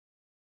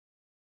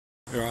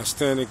Here I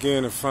stand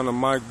again in front of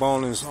Mike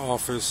Bonin's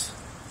office,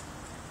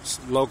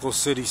 local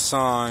city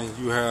sign.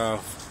 You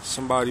have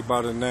somebody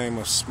by the name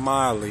of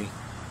Smiley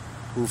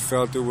who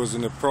felt it was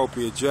an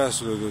appropriate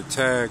gesture to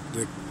tag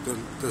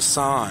the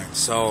sign.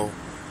 So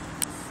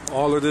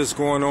all of this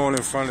going on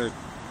in front of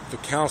the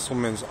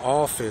councilman's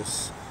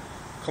office.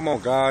 Come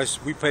on,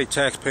 guys, we pay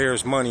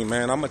taxpayers money,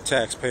 man. I'm a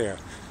taxpayer.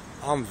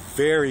 I'm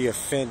very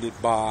offended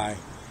by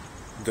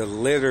the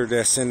litter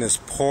that's in this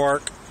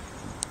park.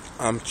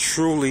 I'm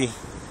truly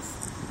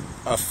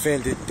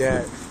offended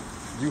that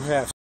you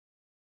have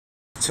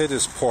to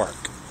this park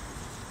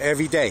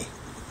every day,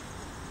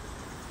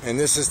 and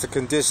this is the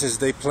conditions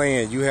they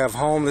play in. You have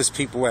homeless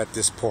people at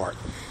this park.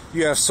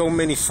 You have so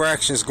many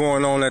fractions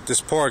going on at this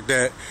park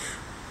that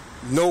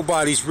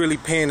nobody's really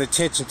paying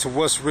attention to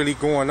what's really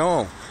going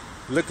on.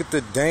 Look at the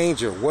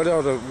danger. What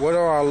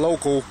are our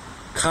local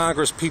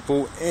Congress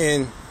people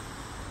in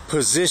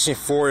position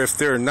for if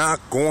they're not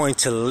going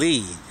to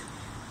lead?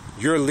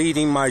 You're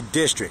leading my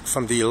district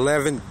from the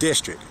 11th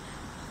district.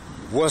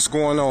 What's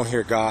going on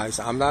here, guys?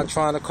 I'm not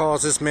trying to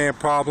cause this man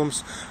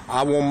problems.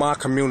 I want my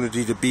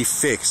community to be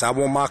fixed. I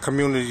want my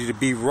community to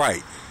be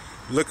right.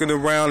 Looking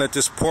around at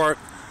this park,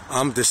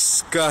 I'm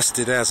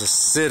disgusted as a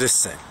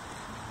citizen.